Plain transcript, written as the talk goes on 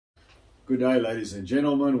Good day, ladies and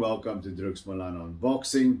gentlemen. Welcome to Drux Malan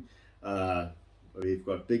Unboxing. We've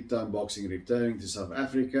got big time boxing returning to South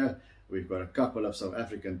Africa. We've got a couple of South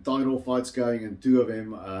African title fights going, and two of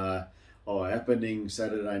them are happening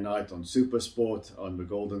Saturday night on SuperSport on the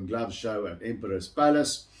Golden Glove show at Emperor's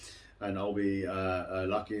Palace. And I'll be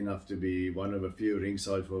lucky enough to be one of a few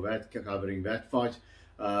ringside for that, covering that fight.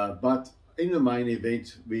 But in the main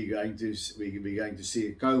event, we're going to see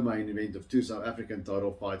a co-main event of two South African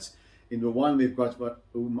title fights. In the one, we've got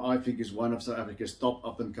whom I think is one of South Africa's top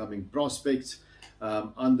up-and-coming prospects,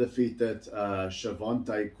 undefeated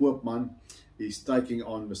Shavonte Koopman. He's taking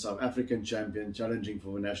on the South African champion, challenging for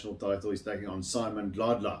the national title. He's taking on Simon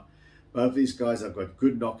Dladla. Both these guys have got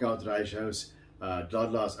good knockout ratios.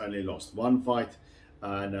 Dladla has only lost one fight,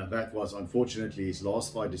 and that was unfortunately his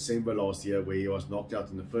last fight, December last year, where he was knocked out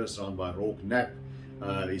in the first round by Rourke Knapp,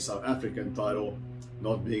 his South African title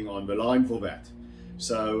not being on the line for that.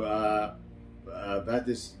 So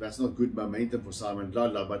that's not good momentum for Simon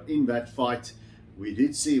Dladla. But in that fight, we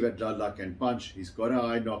did see that Dladla can punch. He's got a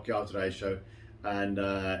high knockout ratio, and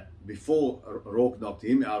before Rourke knocked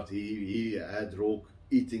him out, he had Rourke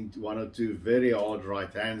eating one or two very hard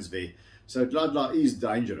right hands there. So Dladla is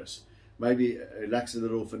dangerous. Maybe lacks a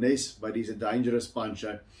little finesse, but he's a dangerous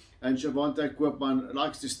puncher. And Shavonte Koopman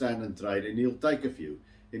likes to stand and trade, and he'll take a few.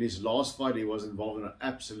 In his last fight, he was involved in an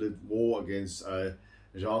absolute war against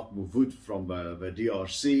Jacques Mouvoud from the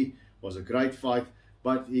DRC. It was a great fight,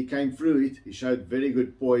 but he came through it. He showed very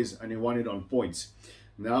good poise, and he won it on points.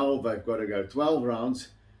 Now they've got to go 12 rounds,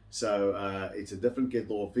 so it's a different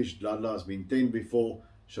kettle of fish. Dladla has been 10 before.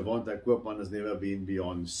 Shavonte Koopman has never been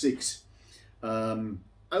beyond 6.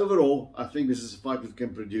 Overall, I think this is a fight that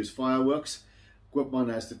can produce fireworks.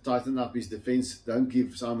 Koopman has to tighten up his defense. Don't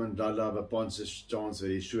give Simon Dladla the puncher's chance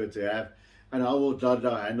that he's sure to have. And how will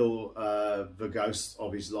Dladla handle the ghost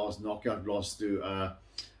of his last knockout loss to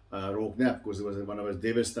Rourke Knapp, because it was one of his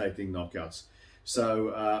devastating knockouts.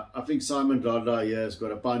 So I think Simon Dladla here has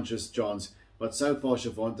got a puncher's chance. But so far,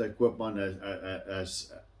 Shavonte Koopman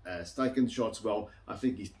has taken shots well. I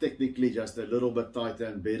think he's technically just a little bit tighter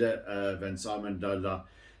and better than Simon Dladla.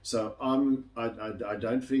 So I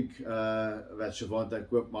don't think that Shavonte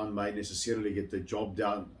Koopman may necessarily get the job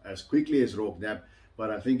done as quickly as Rourke Knapp, but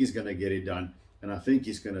I think he's going to get it done, and I think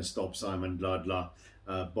he's going to stop Simon Dladla,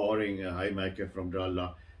 barring a haymaker from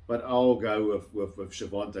Dladla. But I'll go with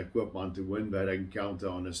Shavonte Koopman to win that encounter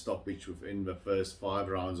on a stoppage within the first 5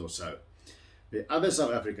 rounds or so. The other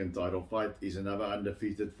South African title fight is another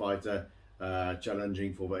undefeated fighter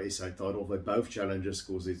challenging for the SA title. They both challengers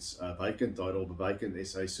because it's a vacant title, the vacant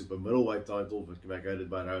SA super middleweight title, vacated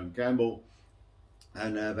by Rowan Campbell.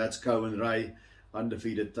 And that's Cohen Ray,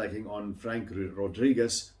 undefeated, taking on Frank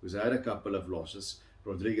Rodriguez, who's had a couple of losses.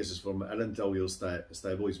 Rodriguez is from Alan Tellwheel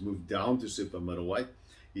stable. He's moved down to super middleweight.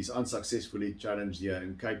 He's unsuccessfully challenged here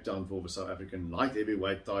in Cape Town for the South African light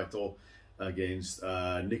heavyweight title against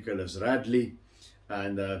Nicholas Radley.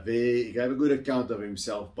 And there he gave a good account of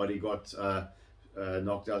himself, but he got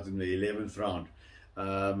knocked out in the 11th round.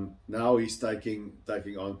 Now he's taking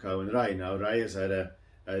on Cohen Ray. Now Ray has had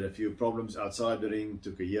a few problems outside the ring,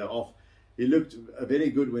 took a year off. He looked very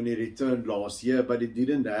good when he returned last year, but he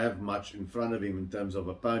didn't have much in front of him in terms of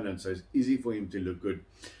opponents, so it's easy for him to look good.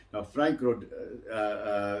 Now Cohen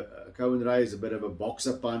Ray is a bit of a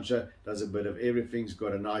boxer puncher, does a bit of everything. He's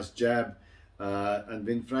got a nice jab. And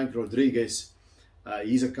then Frank Rodriguez,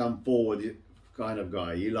 he's a come forward kind of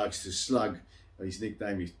guy. He likes to slug. His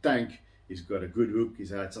nickname is Tank. He's got a good hook.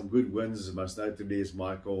 He's had some good wins, most notably is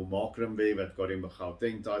Michael Markram there, that got him a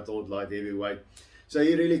Gauteng title, light heavyweight. So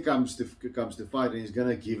he really comes to fight, and he's going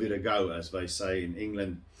to give it a go, as they say in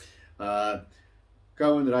England.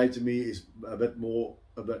 Cohen Ray to me is a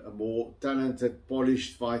more talented,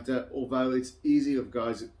 polished fighter. Although it's easy of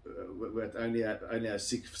guys with only have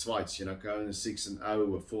 6 fights. You know, Cohen is 6-0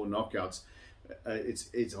 with 4 knockouts.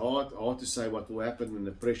 It's hard to say what will happen when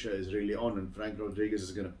the pressure is really on, and Frank Rodriguez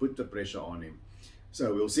is going to put the pressure on him.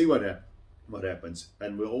 So we'll see what happens,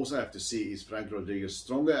 and we'll also have to see, is Frank Rodriguez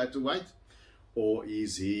stronger at the weight, or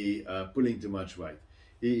is he pulling too much weight?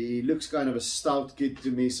 He looks kind of a stout kid to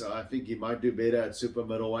me, so I think he might do better at super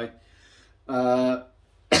middleweight.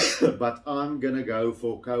 But I'm gonna go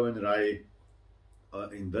for Cohen Ray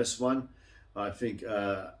in this one. I think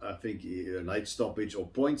late stoppage or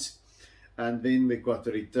points. And then we've got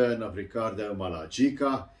the return of Ricardo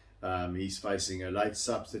Malajica. He's facing a late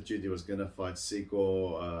substitute. He was going to fight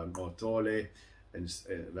Siko Motole, and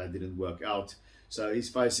that didn't work out. So he's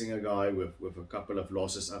facing a guy with a couple of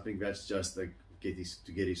losses. I think that's just to get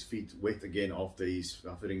his feet wet again after his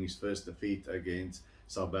first defeat against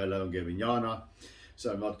Sabelo and Gavignana.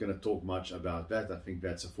 So I'm not going to talk much about that. I think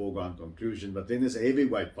that's a foregone conclusion. But then there's a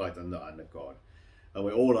heavyweight fight on the undercard. And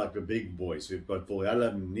we all like the big boys. We've got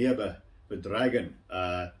Wilhelm Niebuhr, the Dragon.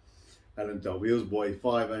 Alan Terwiel's boy,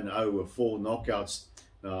 5-0 with 4 knockouts.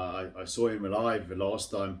 Now, I saw him live the last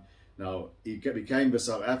time. Now, he became the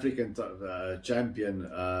South African champion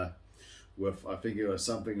with, I think it was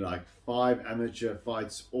something like 5 amateur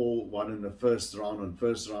fights, all won in the first round on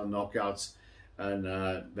first-round knockouts. And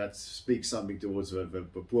that speaks something towards the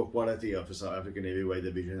poor quality of the South African heavyweight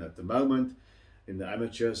division at the moment in the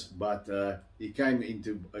amateurs. But he came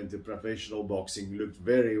into professional boxing, looked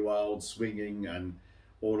very wild, swinging and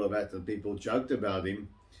all of that, and people joked about him.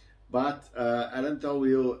 But Alan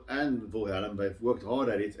Terwiel and Wilhelm, they've worked hard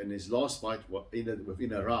at it, and his last fight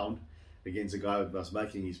within a round against a guy that was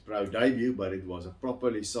making his pro debut, but it was a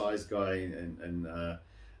properly sized guy in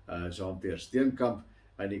Jean-Pierre Steenkamp,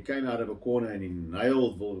 and he came out of a corner and he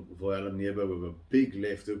nailed Wilhelm Niebuhr with a big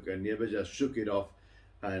left hook, and Niebuhr just shook it off,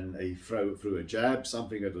 and he threw a jab,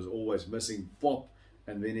 something that was always missing, pop,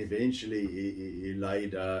 and then eventually he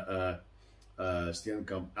laid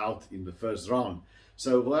Steenkamp out in the first round.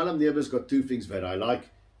 So Wilhelm Niebuhr's got 2 things that I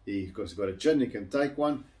like. He's got a chin, he can take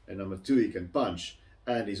one, and number 2, he can punch.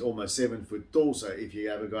 And he's almost 7 foot tall, so if you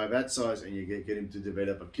have a guy that size and you get him to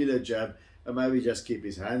develop a killer jab and maybe just keep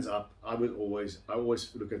his hands up, I always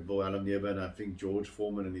look at Wilhelm Niebuhr, and I think George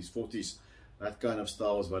Foreman in his 40s, that kind of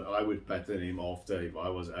style is what I would pattern him after if I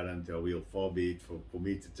was Alan Terwiel. Far be it for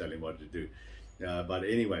me to tell him what to do. But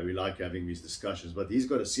anyway, we like having these discussions. But he's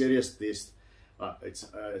got a serious test. It's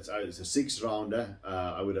a 6-rounder.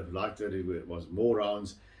 I would have liked it if it was more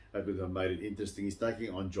rounds. That would have made it interesting. He's taking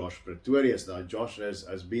on Josh Pretorius. Now, Josh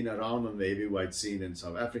has been around on the heavyweight scene in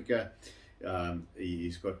South Africa.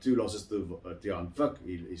 He's got 2 losses to Tiaan Vuk.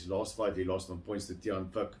 His last fight, he lost on points to Tiaan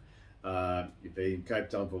Vuk in Cape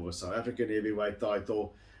Town for the South African heavyweight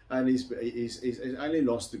title. And he's only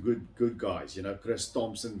lost to good guys. You know, Chris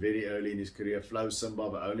Thompson very early in his career. Flo Simba,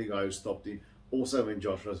 the only guy who stopped him. Also when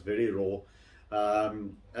Josh was very raw.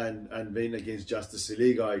 And then against Justice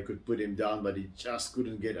Siliga, he could put him down, but he just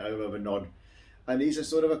couldn't get over the nod. And he's a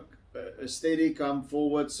sort of a steady, come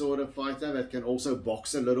forward sort of fighter that can also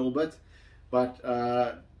box a little bit.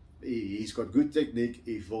 But he's got good technique.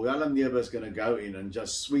 If Wilhelm Niebuhr is going to go in and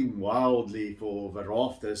just swing wildly for the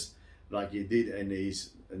rafters like he did in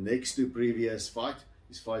his next 2 previous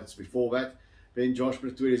his fights before that, then Josh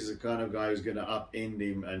Pretorius is the kind of guy who's going to upend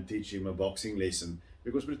him and teach him a boxing lesson.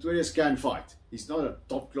 Because Pretorius can fight. He's not a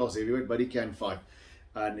top-class heavyweight, but he can fight.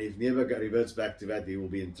 And if Niebuhr reverts back to that, he will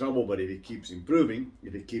be in trouble. But if he keeps improving,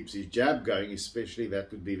 if he keeps his jab going, especially, that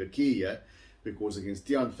would be the key here. Because against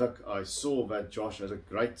Tiaan Vuk, I saw that Josh has a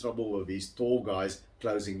great trouble with these tall guys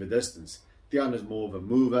closing the distance. Tiaan is more of a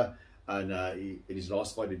mover, and in his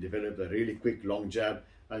last fight, he developed a really quick, long jab,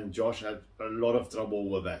 and Josh had a lot of trouble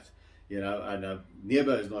with that. You know, and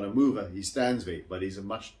Niebuhr is not a mover, he stands there, but he's a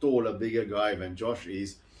much taller, bigger guy than Josh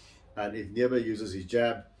is. And if Niebuhr uses his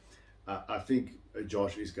jab, I think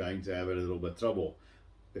Josh is going to have a little bit of trouble.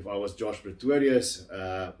 If I was Josh Pretorius,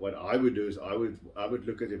 what I would do is I would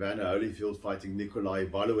look at Evander Holyfield fighting Nikolai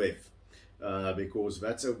Valuev, because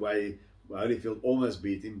that's a way Holyfield almost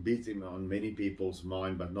beat him on many people's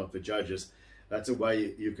mind, but not the judges. That's a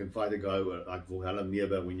way you can fight a guy like Wilhelm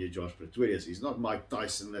Niebuhr when you're Josh Pretorius. He's not Mike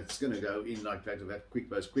Tyson that's going to go in like that with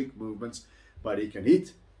those quick movements, but he can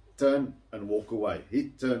hit, turn, and walk away.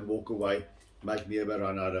 Hit, turn, walk away, make Niebuhr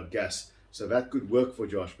run out of gas. So that could work for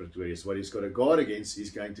Josh Pretorius. What he's got to guard against,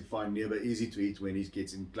 he's going to find Niebuhr easy to hit when he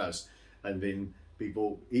gets in close. And then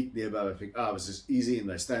people hit Niebuhr and think, this is easy, and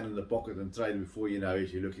they stand in the pocket and trade before you know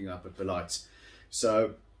it, you're looking up at the lights.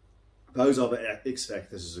 So those are the X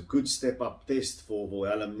factors. It's a good step-up test for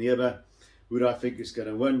Wilhelm Niebuhr. Who do I think is going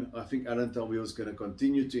to win? I think Alan Terwiel is going to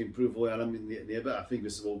continue to improve Wilhelm Niebuhr. I think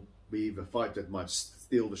this will be the fight that might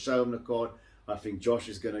steal the show on the card. I think Josh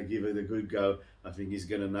is going to give it a good go. I think he's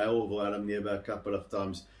going to nail Wilhelm Niebuhr a couple of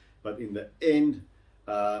times. But in the end,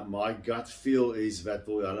 my gut feel is that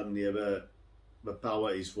Wilhelm Niebuhr, the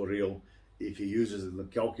power is for real. If he uses it in a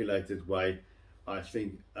calculated way, I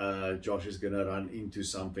think Josh is going to run into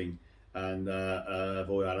something. And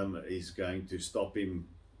Wilhelm is going to stop him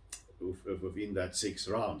within that 6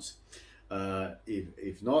 rounds.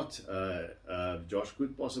 If not, Josh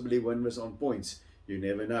could possibly win this on points. You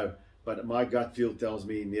never know. But my gut feel tells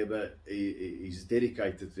me Niebuhr, he's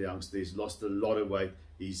dedicated to the youngster. He's lost a lot of weight.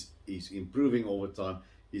 He's improving all the time.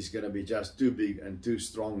 He's going to be just too big and too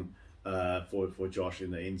strong for Josh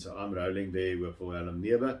in the end. So I'm rolling there with Wilhelm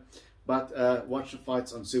Niebuhr. But watch the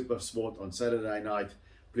fights on Super Sport on Saturday night.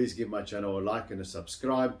 Please give my channel a like and a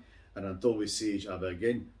subscribe. And until we see each other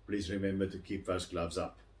again, please remember to keep those gloves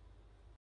up.